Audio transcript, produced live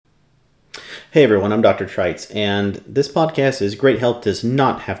Hey everyone, I'm Dr. Trites, and this podcast is Great Health Does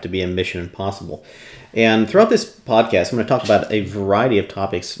Not Have to Be a Mission Impossible. And throughout this podcast, I'm going to talk about a variety of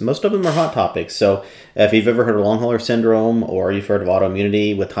topics. Most of them are hot topics. So if you've ever heard of long hauler syndrome, or you've heard of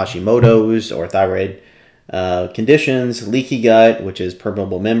autoimmunity with Hashimoto's, or thyroid conditions, leaky gut, which is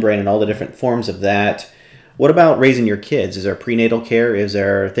permeable membrane, and all the different forms of that. What about raising your kids? Is there prenatal care? Is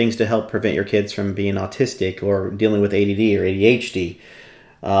there things to help prevent your kids from being autistic or dealing with ADD or ADHD?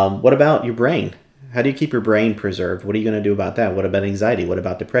 What about your brain? How do you keep your brain preserved? What are you going to do about that? What about anxiety? What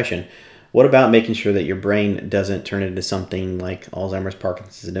about depression? What about making sure that your brain doesn't turn into something like Alzheimer's,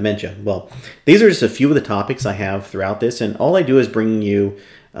 Parkinson's, and dementia? Well, these are just a few of the topics I have throughout this, and all I do is bring you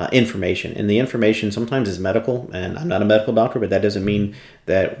information. And the information sometimes is medical, and I'm not a medical doctor, but that doesn't mean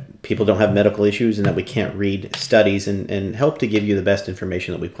that people don't have medical issues and that we can't read studies and help to give you the best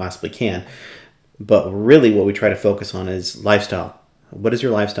information that we possibly can. But really what we try to focus on is lifestyle. What is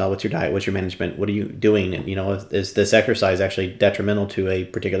your lifestyle? What's your diet? What's your management? What are you doing? And, is this exercise actually detrimental to a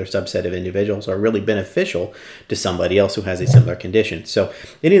particular subset of individuals or really beneficial to somebody else who has a similar condition? So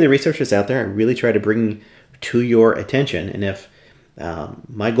any of the researchers out there, I really try to bring to your attention. And if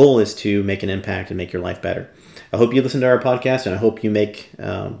my goal is to make an impact and make your life better. I hope you listen to our podcast, and I hope you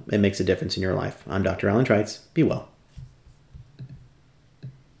it makes a difference in your life. I'm Dr. Alan Trites. Be well.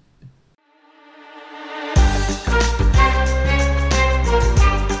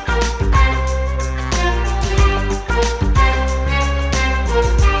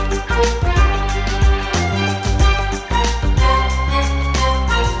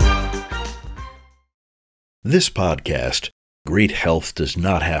 This podcast, Great Health Does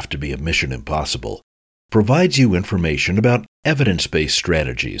Not Have to Be a Mission Impossible, provides you information about evidence-based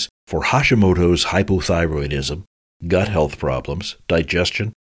strategies for Hashimoto's hypothyroidism, gut health problems,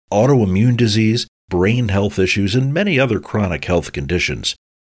 digestion, autoimmune disease, brain health issues, and many other chronic health conditions.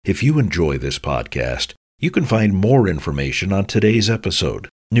 If you enjoy this podcast, you can find more information on today's episode,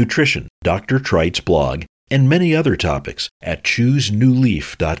 nutrition, Dr. Trites' blog, and many other topics at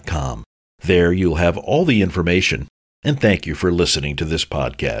choosenewleaf.com. There you'll have all the information, and thank you for listening to this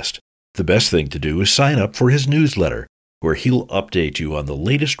podcast. The best thing to do is sign up for his newsletter, where he'll update you on the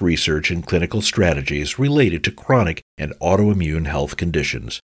latest research and clinical strategies related to chronic and autoimmune health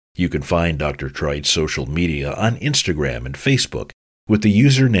conditions. You can find Dr. Trites' social media on Instagram and Facebook with the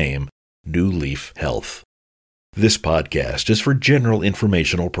username New Leaf Health. This podcast is for general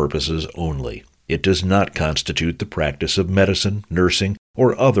informational purposes only. It does not constitute the practice of medicine, nursing,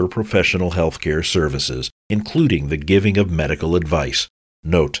 or other professional healthcare services, including the giving of medical advice.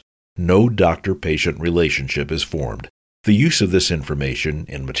 Note: no doctor-patient relationship is formed. The use of this information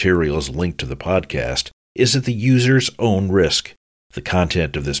and materials linked to the podcast is at the user's own risk. The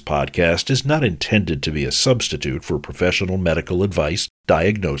content of this podcast is not intended to be a substitute for professional medical advice,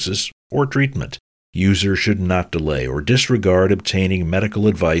 diagnosis, or treatment. Users should not delay or disregard obtaining medical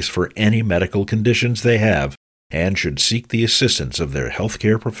advice for any medical conditions they have, and should seek the assistance of their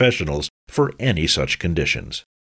healthcare professionals for any such conditions.